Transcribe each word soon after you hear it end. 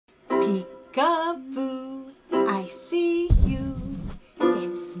Peekaboo, I see you.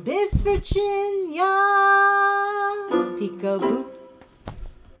 It's Miss Virginia. Peekaboo.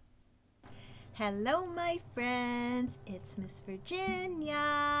 Hello, my friends. It's Miss Virginia.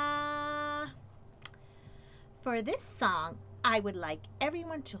 For this song, I would like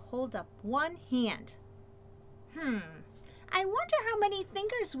everyone to hold up one hand. I wonder how many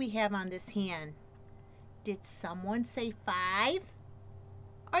fingers we have on this hand. Did someone say 5?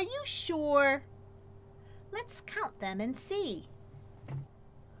 Are you sure? Let's count them and see.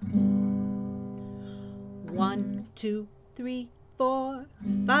 1, 2, 3, 4.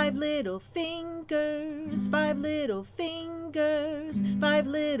 5 little fingers, 5 little fingers, 5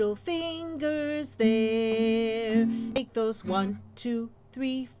 little fingers there. Take those 1, 2,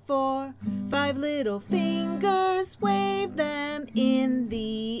 3, 4, 5 little fingers, wave them in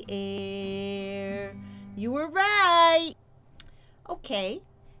the air. You were right. Okay,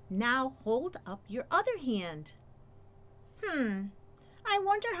 now hold up your other hand. I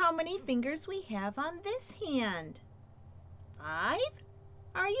wonder how many fingers we have on this hand. 5?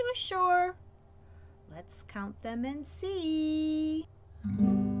 Are you sure? Let's count them and see.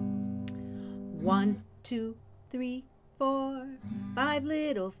 1, 2, 3, 4. 5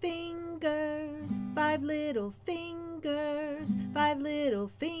 little fingers, 5 little fingers, 5 little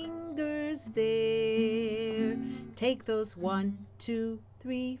fingers there. Take those 1, 2,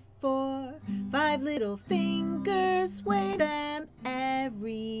 3, 4. 5 little fingers, wave them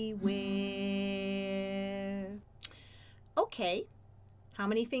everywhere. Okay, how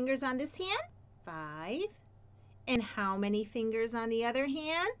many fingers on this hand? 5. And how many fingers on the other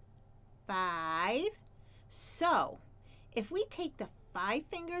hand? 5. So, if we take the 5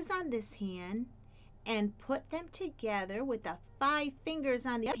 fingers on this hand and put them together with the 5 fingers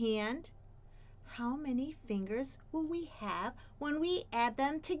on the other hand, how many fingers will we have when we add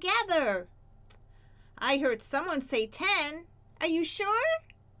them together? I heard someone say 10. Are you sure?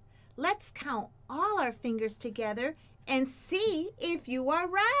 Let's count all our fingers together and see if you are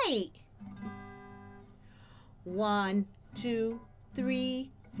right. 1, 2,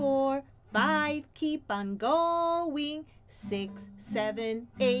 3, 4, 5. Keep on going. 6, 7,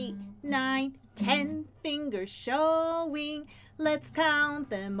 8, 9, 10 fingers showing. Let's count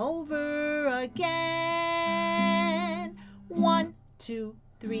them over again. 1, 2,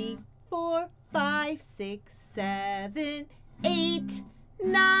 3, 4, 5, 6, 7, 8,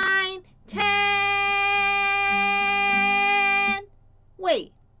 9, 10.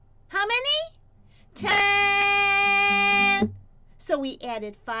 Wait, how many? 10. So we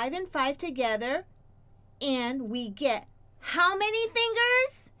added 5 and 5 together, and we get how many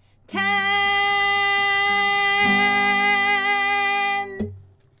fingers? 10.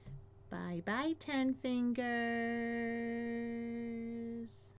 Bye-bye, 10 fingers.